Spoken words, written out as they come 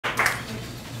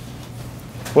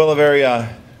Well,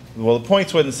 well, the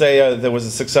points wouldn't say there was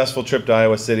a successful trip to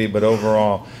Iowa City, but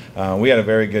overall, we had a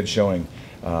very good showing.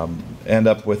 End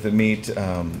up with the meet,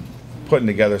 putting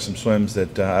together some swims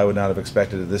that I would not have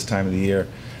expected at this time of the year.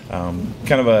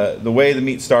 The way the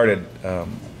meet started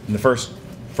in the first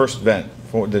event,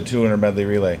 for the 200 medley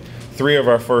relay, 3 of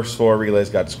our first 4 relays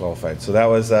got disqualified. So that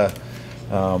was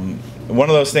one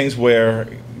of those things where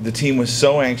the team was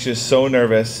so anxious, so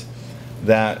nervous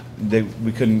that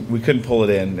we couldn't pull it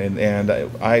in, and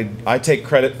I take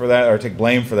credit for that, or take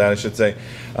blame for that, I should say,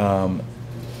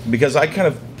 because I kind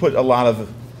of put a lot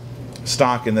of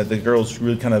stock in that the girls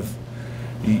really kind of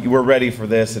were ready for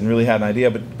this and really had an idea.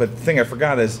 But the thing I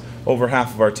forgot is over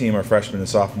half of our team are freshmen and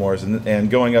sophomores, and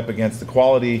going up against the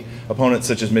quality opponents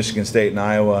such as Michigan State and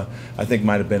Iowa, I think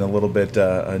might have been a little bit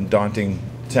a daunting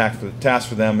task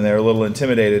for them, and they were a little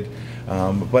intimidated.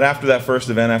 But after that first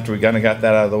event, after we kind of got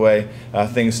that out of the way,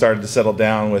 things started to settle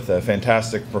down with a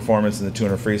fantastic performance in the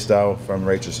 200 freestyle from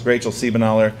Rachel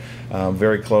Siebenaller,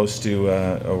 very close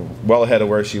to, well ahead of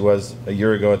where she was a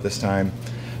year ago at this time.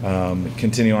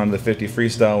 Continue on to the 50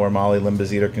 freestyle, where Molly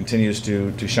Limbaziter continues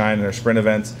to shine in her sprint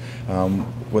events,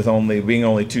 with being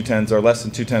only 2/10 or less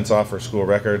than 2/10 off her school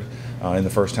record in the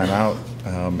first time out,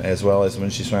 as well as when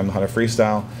she swam the 100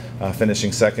 freestyle,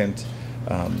 finishing second.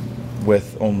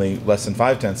 With only less than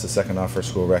 5/10 a second off her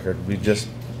school record. We just,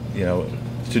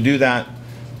 to do that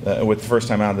with the first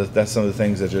time out, that's some of the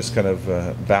things that just kind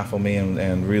of baffle me,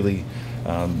 and really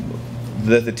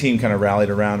that the team kind of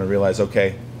rallied around and realized,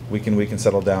 okay, we can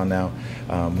settle down now.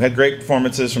 We had great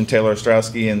performances from Taylor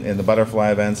Ostrowski in the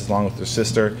butterfly events, along with her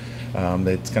sister.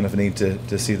 It's kind of neat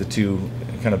to see the two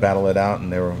kind of battle it out,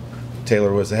 and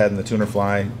Taylor was ahead in the 200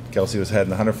 fly, Kelsey was ahead in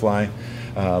the 100 fly.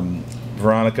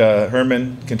 Veronica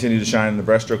Herman continued to shine in the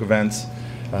breaststroke events.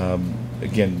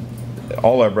 Again,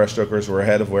 all our breaststrokers were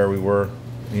ahead of where we were,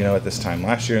 at this time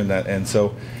last year, and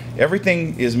so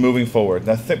everything is moving forward.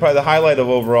 I think probably the highlight of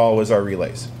overall was our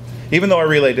relays. Even though our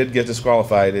relay did get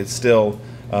disqualified, it's still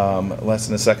less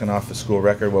than a second off the school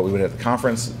record, what we would have at the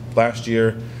conference last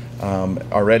year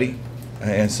already,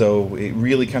 and so it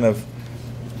really kind of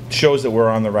shows that we're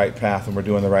on the right path and we're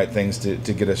doing the right things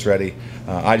to get us ready.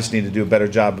 I just need to do a better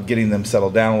job of getting them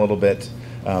settled down a little bit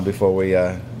before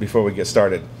we get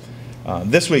started.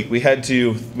 This week we have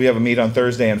a meet on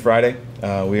Thursday and Friday.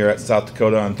 We are at South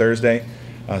Dakota on Thursday,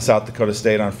 South Dakota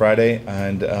State on Friday,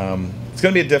 and it's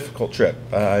going to be a difficult trip.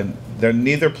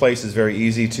 Neither place is very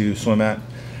easy to swim at.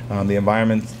 The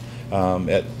environment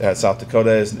at South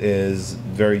Dakota is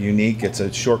very unique. It's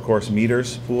a short course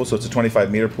meters pool, so it's a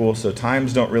 25-meter pool. So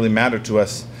times don't really matter to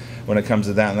us when it comes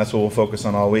to that, and that's what we'll focus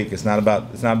on all week. It's not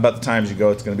about the times you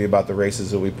go. It's going to be about the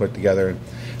races that we put together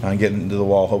and getting into the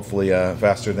wall hopefully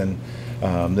faster than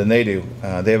they do.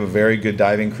 They have a very good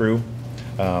diving crew,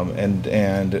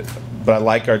 but I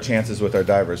like our chances with our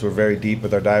divers. We're very deep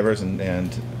with our divers,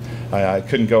 and I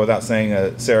couldn't go without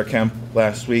saying Sarah Kemp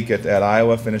last week at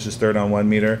Iowa finishes 3rd on 1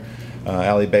 meter.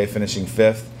 Allie Bay finishing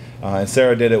 5th, and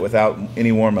Sarah did it without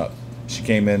any warm-up. She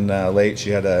came in late.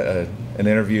 She had an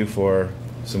interview for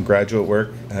some graduate work,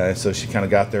 so she kind of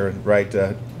got there right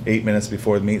 8 minutes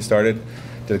before the meet started,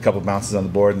 did a couple bounces on the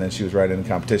board, and then she was right in the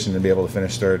competition to be able to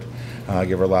finish 3rd. I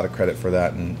give her a lot of credit for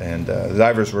that, and the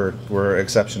divers were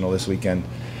exceptional this weekend,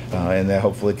 and they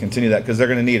hopefully continue that because they're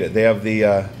going to need it. They have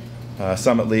the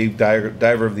Summit League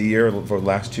Diver of the Year for the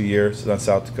last 2 years on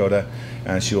South Dakota,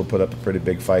 and she will put up a pretty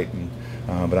big fight.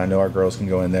 But I know our girls can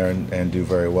go in there and do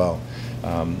very well.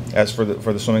 As for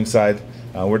the swimming side,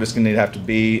 we're just going to have to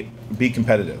be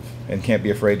competitive and can't be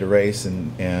afraid to race.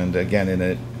 And again, in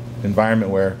an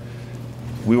environment where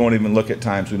we won't even look at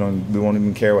times, we won't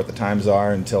even care what the times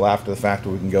are until after the fact,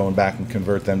 where we can go back and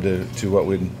convert them to what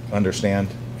we understand.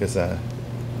 Because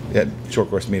short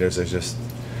course meters,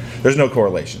 there's no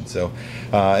correlation. So,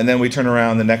 and then we turn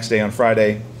around the next day on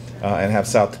Friday and have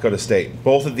South Dakota State.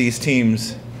 Both of these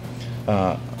teams,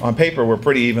 on paper, were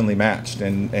pretty evenly matched,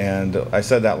 and I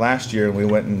said that last year, and we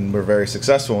went and were very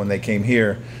successful when they came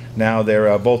here. Now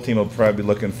both teams will probably be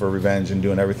looking for revenge and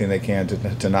doing everything they can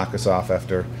to knock us off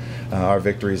after our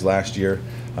victories last year.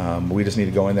 We just need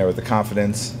to go in there with the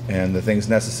confidence and the things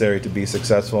necessary to be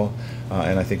successful,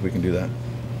 and I think we can do that.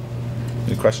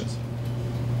 Any questions?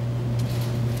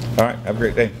 All right, have a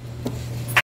great day.